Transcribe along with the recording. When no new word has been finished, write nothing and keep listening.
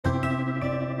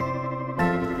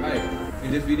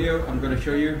In this video, I'm going to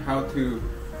show you how to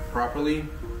properly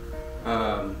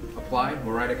apply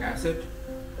muriatic acid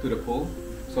to the pool.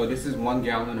 So this is 1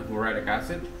 gallon of muriatic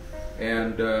acid,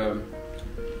 and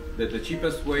the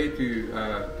cheapest way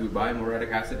to buy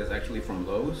muriatic acid is actually from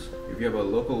Lowe's. If you have a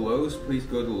local Lowe's, please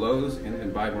go to Lowe's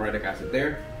and buy muriatic acid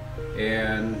there.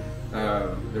 And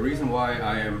the reason why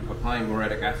I am applying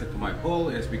muriatic acid to my pool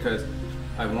is because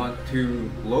I want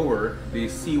to lower the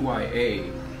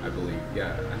CYA, I believe.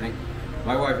 Yeah, I think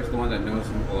my wife is the one that knows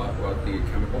a lot about the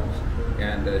chemicals,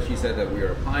 and she said that we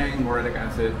are applying muriatic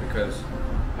acid because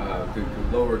to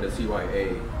lower the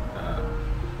CYA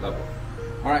level.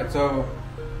 All right, so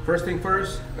first thing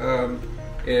first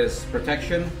is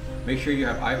protection. Make sure you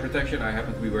have eye protection. I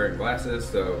happen to be wearing glasses,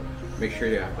 so make sure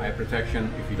you have eye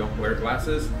protection if you don't wear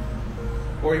glasses.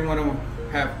 Or you want to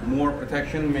have more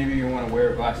protection, maybe you want to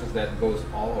wear glasses that goes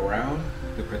all around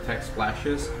to protect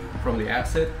splashes from the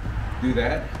acid. Do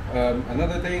that.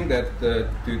 Another thing that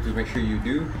to make sure you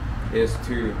do is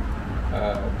to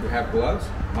have gloves.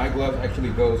 My glove actually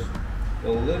goes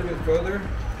a little bit further,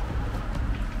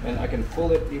 and I can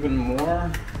pull it even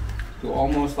more to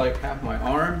almost like half my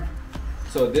arm.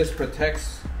 So this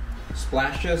protects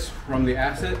splashes from the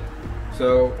acid.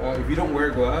 So if you don't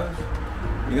wear gloves,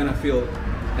 you're gonna feel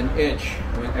an itch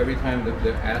every time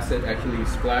the acid actually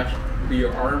splashed to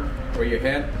your arm or your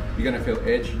head. You're gonna feel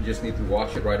itch. You just need to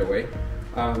wash it right away.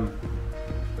 I'm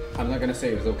not gonna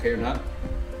say it's okay or not,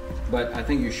 but I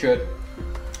think you should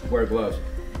wear gloves.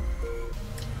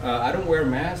 I don't wear a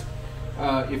mask.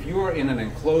 If you are in an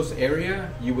enclosed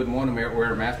area, you would want to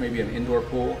wear a mask, maybe an indoor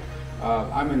pool.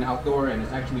 I'm in outdoor and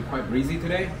it's actually quite breezy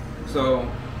today, so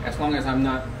as long as I'm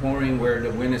not pouring where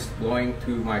the wind is blowing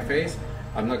to my face,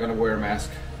 I'm not gonna wear a mask,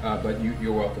 but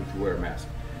you're welcome to wear a mask.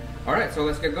 All right, so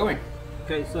let's get going.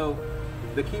 Okay, so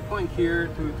the key point here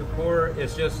to pour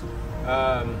is just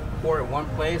pour in one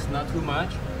place, not too much,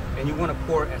 and you want to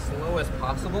pour as low as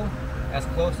possible, as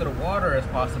close to the water as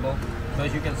possible. So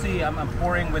as you can see, I'm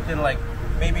pouring within like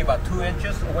maybe about 2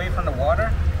 inches away from the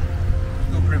water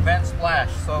to prevent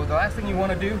splash. So the last thing you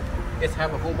want to do is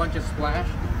have a whole bunch of splash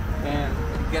and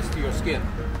it gets to your skin.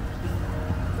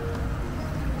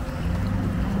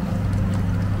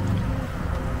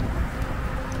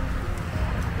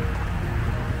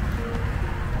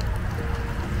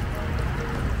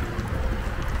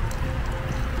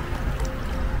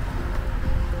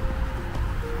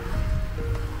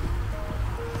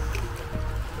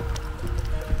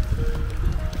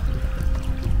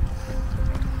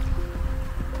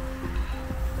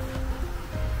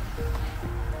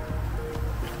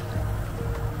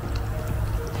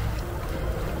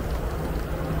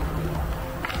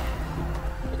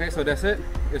 Okay, so that's it.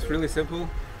 It's really simple.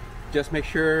 Just make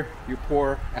sure you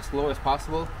pour as low as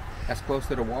possible, as close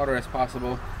to the water as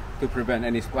possible to prevent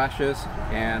any splashes,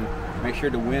 and make sure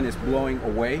the wind is blowing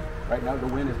away. Right now the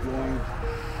wind is blowing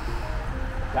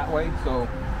that way, so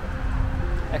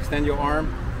extend your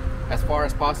arm as far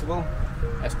as possible,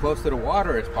 as close to the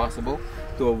water as possible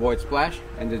to avoid splash,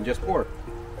 and then just pour.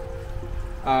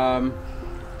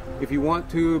 If you want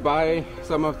to buy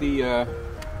some of the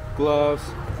gloves,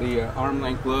 the arm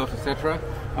length gloves, etc.,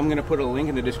 I'm gonna put a link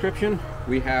in the description.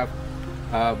 We have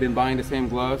been buying the same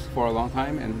gloves for a long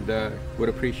time, and would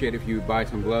appreciate if you buy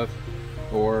some gloves.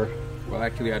 Or, well,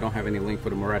 actually I don't have any link for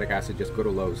the muriatic acid, just go to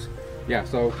Lowe's. Yeah,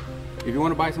 so if you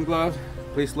want to buy some gloves,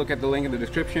 please look at the link in the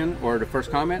description or the first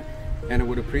comment, and I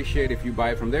would appreciate if you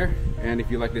buy it from there. And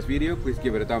if you like this video, please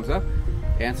give it a thumbs up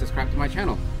and subscribe to my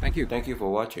channel. Thank you. Thank you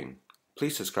for watching.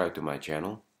 Please subscribe to my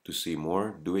channel to see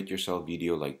more do-it-yourself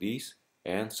video like these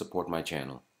and support my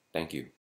channel. Thank you.